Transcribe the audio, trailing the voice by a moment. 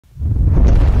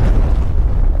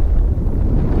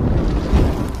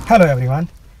Hello everyone.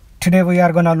 Today we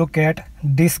are gonna look at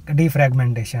disk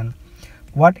defragmentation.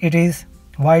 What it is,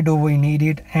 why do we need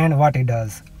it, and what it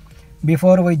does.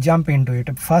 Before we jump into it,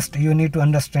 first you need to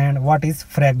understand what is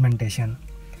fragmentation.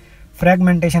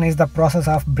 Fragmentation is the process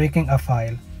of breaking a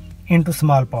file into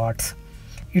small parts.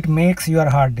 It makes your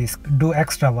hard disk do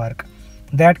extra work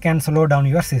that can slow down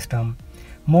your system.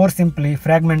 More simply,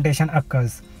 fragmentation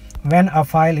occurs when a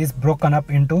file is broken up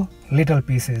into little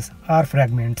pieces or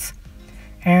fragments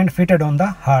and fitted on the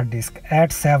hard disk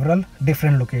at several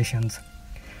different locations.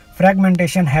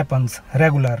 Fragmentation happens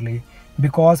regularly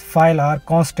because files are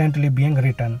constantly being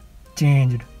written,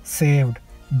 changed, saved,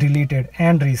 deleted,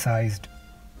 and resized.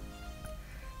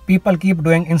 People keep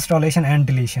doing installation and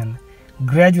deletion.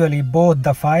 Gradually, both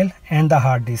the file and the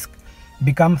hard disk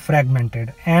become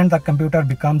fragmented, and the computer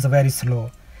becomes very slow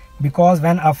because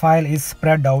when a file is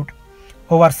spread out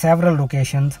over several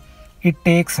locations, it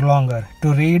takes longer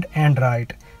to read and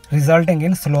write, resulting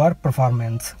in slower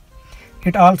performance.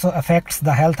 It also affects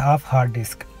the health of hard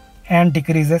disk and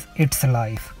decreases its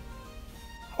life.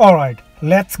 Alright,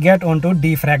 let's get on to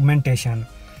defragmentation.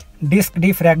 Disk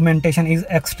defragmentation is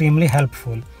extremely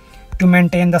helpful to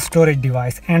maintain the storage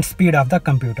device and speed of the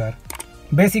computer.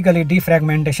 Basically,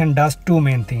 defragmentation does two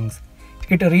main things.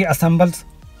 It reassembles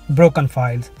broken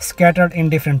files scattered in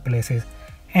different places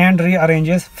and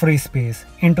rearranges free space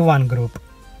into one group.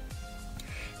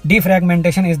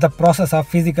 Defragmentation is the process of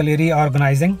physically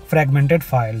reorganizing fragmented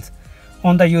files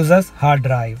on the user's hard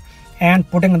drive and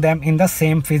putting them in the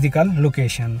same physical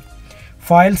location.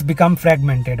 Files become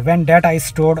fragmented when data is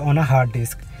stored on a hard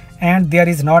disk and there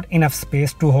is not enough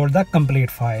space to hold the complete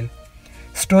file.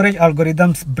 Storage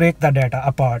algorithms break the data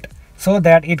apart so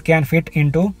that it can fit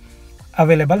into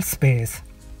available space.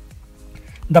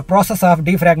 The process of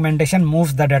defragmentation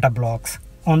moves the data blocks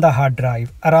on the hard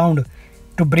drive around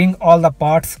to bring all the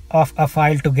parts of a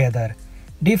file together.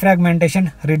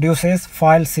 Defragmentation reduces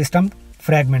file system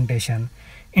fragmentation,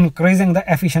 increasing the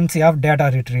efficiency of data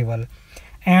retrieval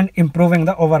and improving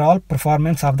the overall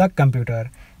performance of the computer.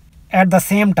 At the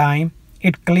same time,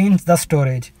 it cleans the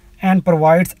storage and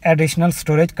provides additional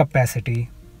storage capacity.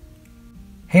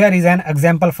 Here is an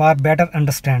example for better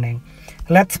understanding.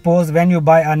 Let's suppose when you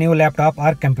buy a new laptop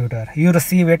or computer, you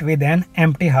receive it with an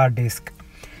empty hard disk.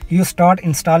 You start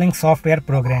installing software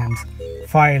programs,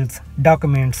 files,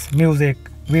 documents, music,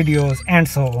 videos, and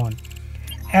so on.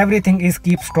 Everything is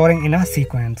keep storing in a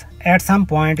sequence. At some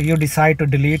point, you decide to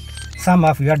delete some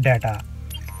of your data.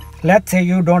 Let's say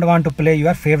you don't want to play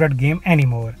your favorite game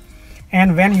anymore,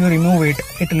 and when you remove it,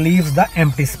 it leaves the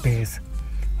empty space.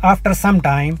 After some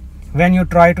time, when you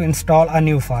try to install a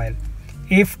new file,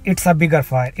 if it's a bigger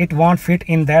file, it won't fit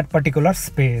in that particular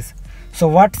space. So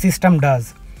what system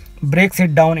does? Breaks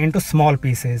it down into small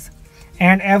pieces,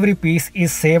 and every piece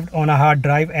is saved on a hard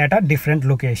drive at a different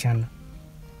location.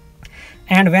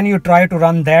 And when you try to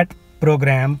run that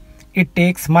program, it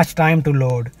takes much time to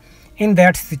load. In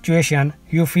that situation,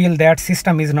 you feel that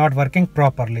system is not working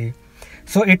properly,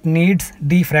 so it needs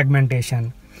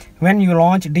defragmentation. When you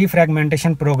launch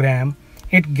defragmentation program,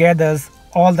 it gathers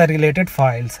all the related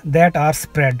files that are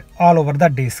spread all over the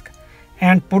disk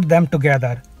and put them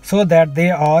together so that they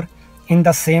are in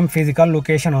the same physical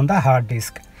location on the hard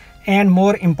disk. And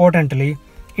more importantly,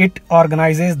 it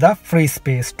organizes the free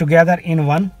space together in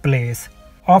one place.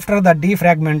 After the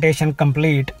defragmentation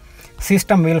complete,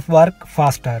 system will work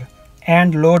faster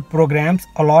and load programs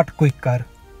a lot quicker.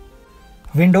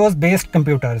 Windows-based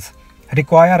computers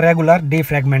require regular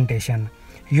defragmentation.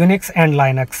 Unix and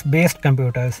Linux-based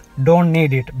computers don't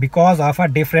need it because of a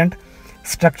different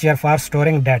structure for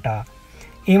storing data,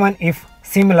 even if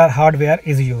similar hardware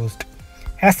is used.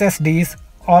 SSDs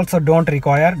also don't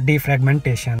require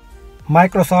defragmentation.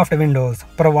 Microsoft Windows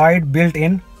provide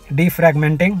built-in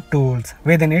defragmenting tools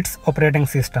within its operating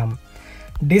system.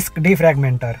 Disk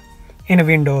Defragmenter in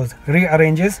Windows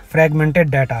rearranges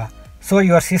fragmented data so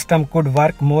your system could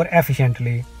work more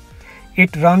efficiently.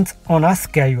 It runs on a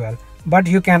schedule, but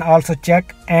you can also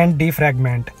check and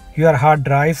defragment your hard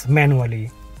drives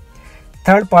manually.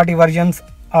 Third-party versions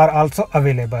are also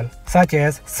available, such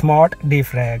as Smart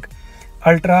Defrag,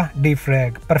 Ultra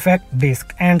Defrag, Perfect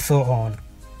Disk, and so on.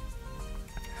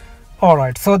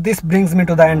 Alright, so this brings me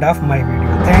to the end of my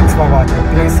video. Thanks for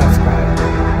watching. Please subscribe.